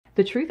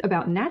The truth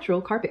about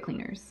natural carpet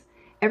cleaners.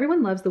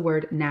 Everyone loves the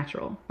word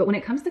natural, but when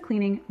it comes to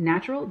cleaning,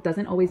 natural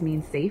doesn't always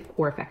mean safe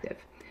or effective.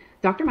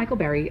 Dr. Michael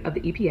Berry of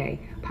the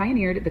EPA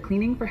pioneered the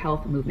Cleaning for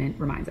Health movement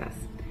reminds us.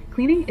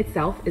 Cleaning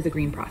itself is a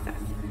green process.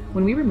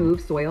 When we remove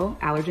soil,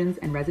 allergens,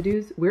 and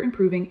residues, we're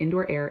improving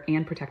indoor air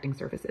and protecting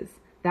surfaces.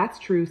 That's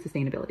true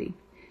sustainability.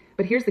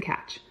 But here's the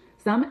catch.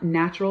 Some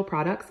natural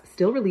products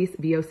still release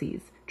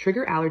VOCs,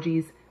 trigger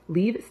allergies,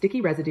 leave sticky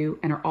residue,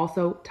 and are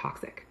also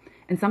toxic.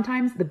 And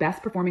sometimes the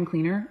best performing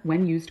cleaner,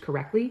 when used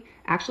correctly,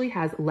 actually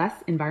has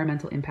less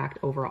environmental impact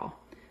overall.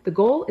 The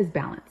goal is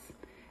balance.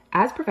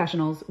 As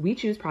professionals, we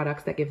choose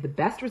products that give the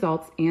best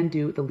results and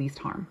do the least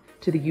harm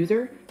to the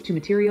user, to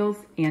materials,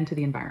 and to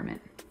the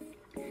environment.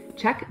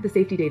 Check the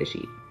safety data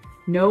sheet.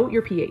 Know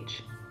your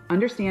pH.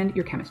 Understand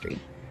your chemistry,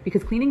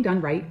 because cleaning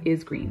done right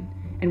is green.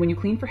 And when you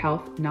clean for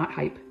health, not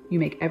hype, you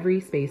make every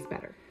space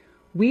better.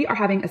 We are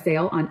having a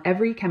sale on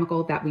every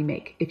chemical that we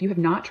make. If you have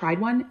not tried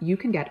one, you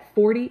can get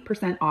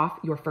 40% off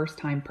your first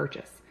time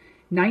purchase.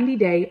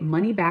 90-day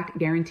money back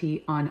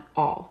guarantee on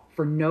all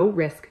for no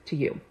risk to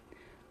you.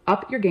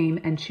 Up your game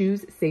and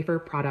choose safer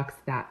products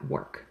that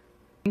work.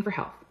 For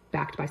health,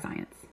 backed by science.